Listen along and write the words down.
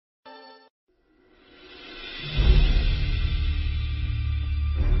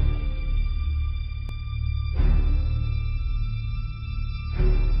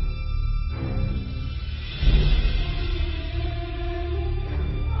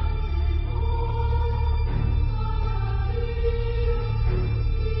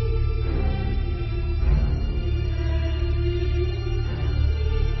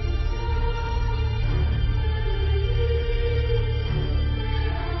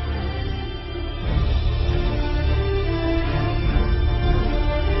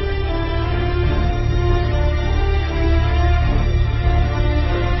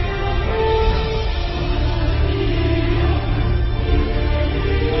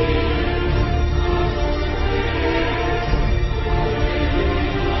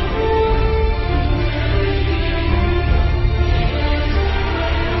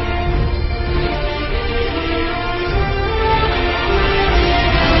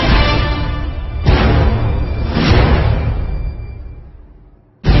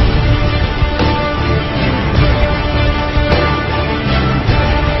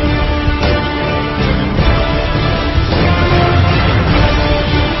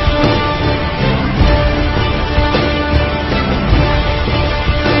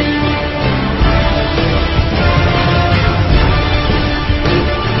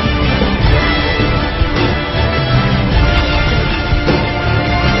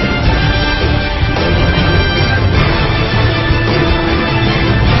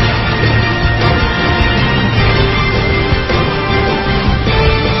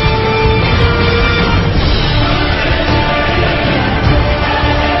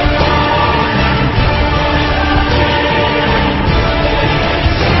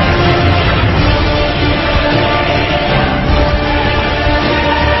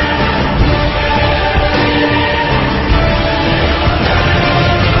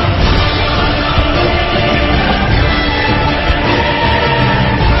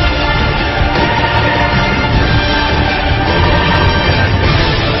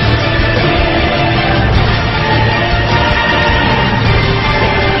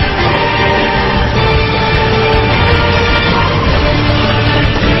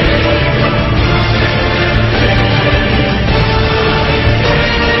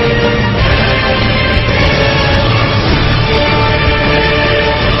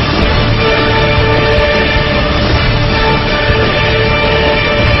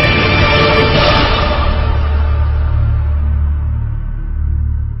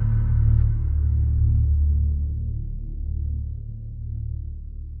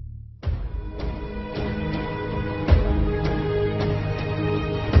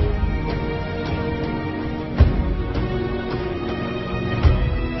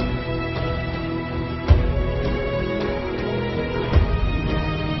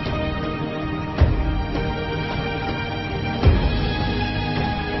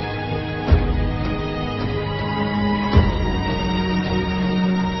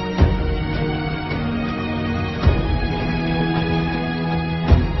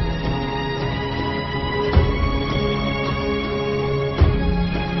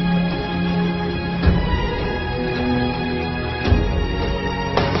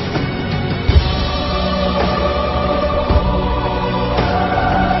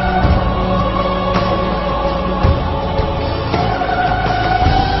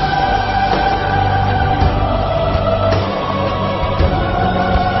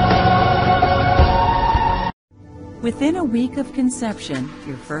week of conception,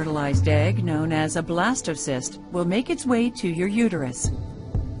 your fertilized egg, known as a blastocyst, will make its way to your uterus.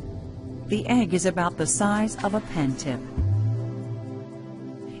 The egg is about the size of a pen tip.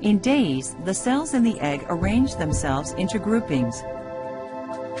 In days, the cells in the egg arrange themselves into groupings.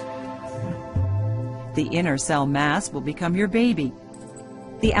 The inner cell mass will become your baby.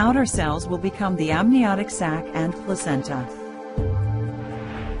 The outer cells will become the amniotic sac and placenta.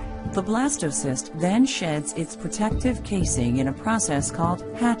 The blastocyst then sheds its protective casing in a process called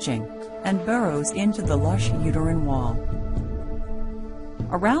hatching and burrows into the lush uterine wall.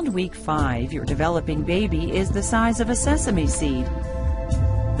 Around week 5, your developing baby is the size of a sesame seed.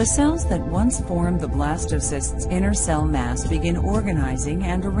 The cells that once formed the blastocyst's inner cell mass begin organizing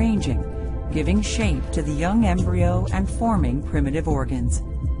and arranging, giving shape to the young embryo and forming primitive organs.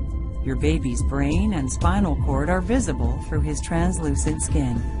 Your baby's brain and spinal cord are visible through his translucent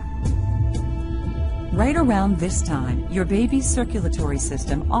skin. Right around this time, your baby's circulatory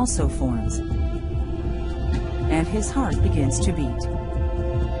system also forms, and his heart begins to beat.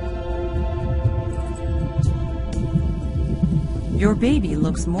 Your baby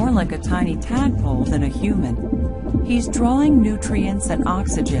looks more like a tiny tadpole than a human. He's drawing nutrients and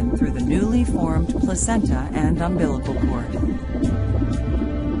oxygen through the newly formed placenta and umbilical cord.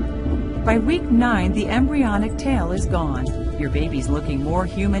 By week 9, the embryonic tail is gone. Your baby's looking more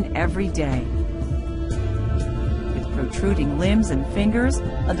human every day. With protruding limbs and fingers,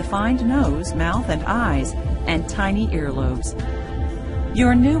 a defined nose, mouth, and eyes, and tiny earlobes.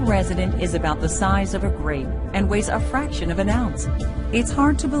 Your new resident is about the size of a grape and weighs a fraction of an ounce. It's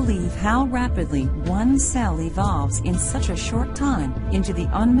hard to believe how rapidly one cell evolves in such a short time into the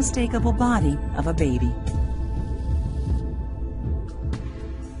unmistakable body of a baby.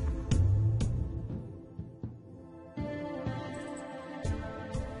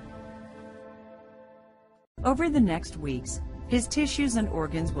 Over the next weeks, his tissues and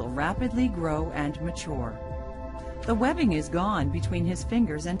organs will rapidly grow and mature. The webbing is gone between his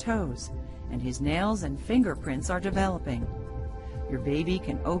fingers and toes, and his nails and fingerprints are developing. Your baby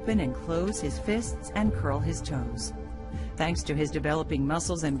can open and close his fists and curl his toes. Thanks to his developing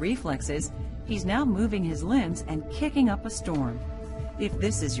muscles and reflexes, he's now moving his limbs and kicking up a storm. If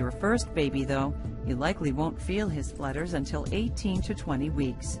this is your first baby, though, you likely won't feel his flutters until 18 to 20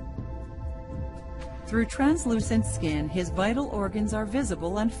 weeks. Through translucent skin, his vital organs are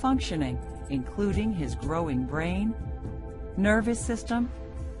visible and functioning, including his growing brain, nervous system,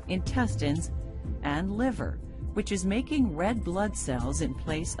 intestines, and liver, which is making red blood cells in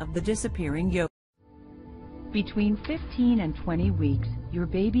place of the disappearing yolk. Between 15 and 20 weeks, your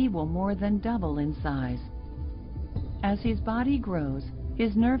baby will more than double in size. As his body grows,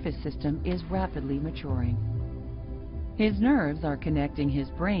 his nervous system is rapidly maturing. His nerves are connecting his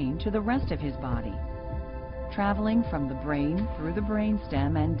brain to the rest of his body, traveling from the brain through the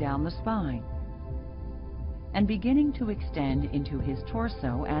brainstem and down the spine, and beginning to extend into his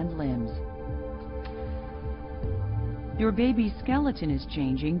torso and limbs. Your baby's skeleton is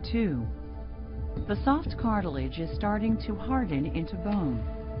changing too. The soft cartilage is starting to harden into bone.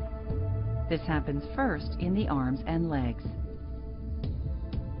 This happens first in the arms and legs.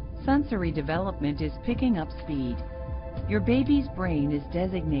 Sensory development is picking up speed. Your baby's brain is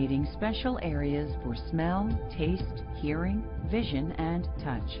designating special areas for smell, taste, hearing, vision, and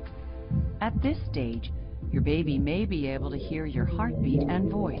touch. At this stage, your baby may be able to hear your heartbeat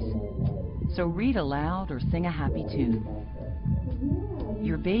and voice, so read aloud or sing a happy tune.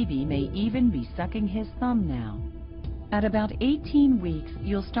 Your baby may even be sucking his thumb now. At about 18 weeks,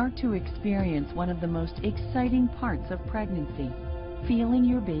 you'll start to experience one of the most exciting parts of pregnancy, feeling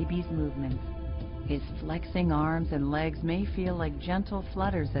your baby's movements. His flexing arms and legs may feel like gentle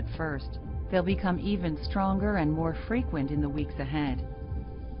flutters at first. They'll become even stronger and more frequent in the weeks ahead.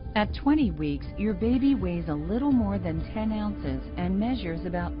 At 20 weeks, your baby weighs a little more than 10 ounces and measures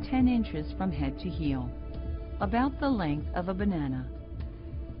about 10 inches from head to heel, about the length of a banana.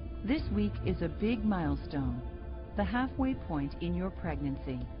 This week is a big milestone, the halfway point in your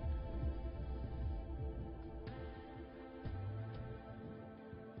pregnancy.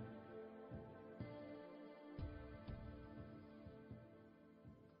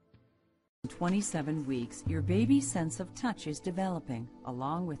 At 27 weeks, your baby's sense of touch is developing,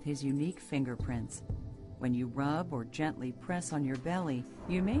 along with his unique fingerprints. When you rub or gently press on your belly,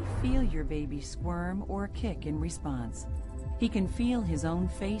 you may feel your baby squirm or kick in response. He can feel his own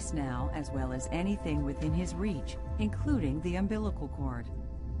face now, as well as anything within his reach, including the umbilical cord.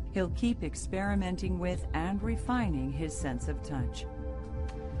 He'll keep experimenting with and refining his sense of touch.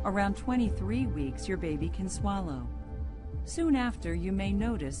 Around 23 weeks, your baby can swallow. Soon after, you may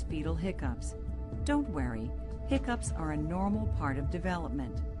notice fetal hiccups. Don't worry, Hiccups are a normal part of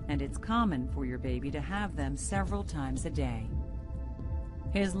development, and it's common for your baby to have them several times a day.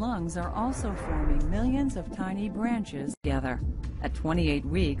 His lungs are also forming millions of tiny branches together. At 28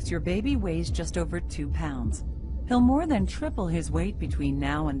 weeks, your baby weighs just over 2 pounds. He'll more than triple his weight between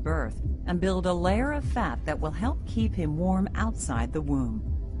now and birth and build a layer of fat that will help keep him warm outside the womb.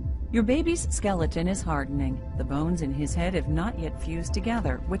 Your baby's skeleton is hardening. The bones in his head have not yet fused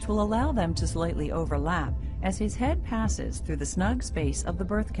together, which will allow them to slightly overlap as his head passes through the snug space of the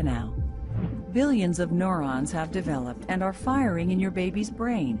birth canal. Billions of neurons have developed and are firing in your baby's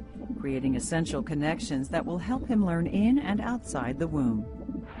brain, creating essential connections that will help him learn in and outside the womb.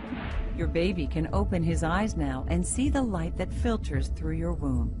 Your baby can open his eyes now and see the light that filters through your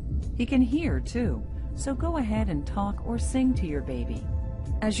womb. He can hear too, so go ahead and talk or sing to your baby.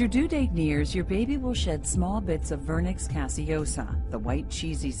 As your due date nears, your baby will shed small bits of vernix caseosa, the white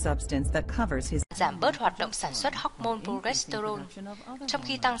cheesy substance that covers his. Giảm bớt hoạt động sản xuất hormone progesterone, trong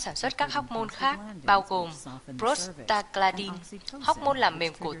khi tăng sản xuất các hormone khác, bao gồm prostaglandin, hormone làm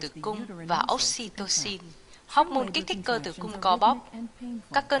mềm cổ tử cung, và oxytocin, hormone kích thích cơ tử cung co bóp.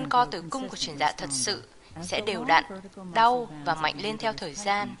 Các cơn co tử cung của chuyển dạ thật sự sẽ đều đặn, đau và mạnh lên theo thời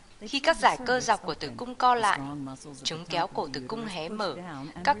gian. Khi các dải cơ dọc của tử cung co lại, chúng kéo cổ tử cung hé mở,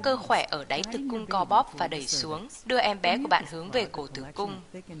 các cơ khỏe ở đáy tử cung co bóp và đẩy xuống, đưa em bé của bạn hướng về cổ tử cung.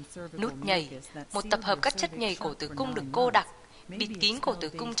 Nút nhầy, một tập hợp các chất nhầy cổ tử cung được cô đặc, bịt kín cổ tử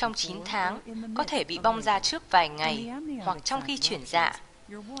cung trong 9 tháng, có thể bị bong ra trước vài ngày hoặc trong khi chuyển dạ.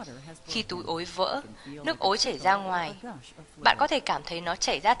 Khi túi ối vỡ, nước ối chảy ra ngoài, bạn có thể cảm thấy nó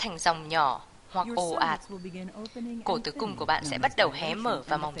chảy ra thành dòng nhỏ hoặc ồ ạt. Cổ tử cung của bạn sẽ bắt đầu hé mở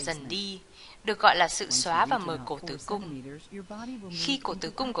và mỏng dần đi, được gọi là sự xóa và mở cổ tử cung. Khi cổ tử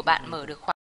cung của bạn mở được khoảng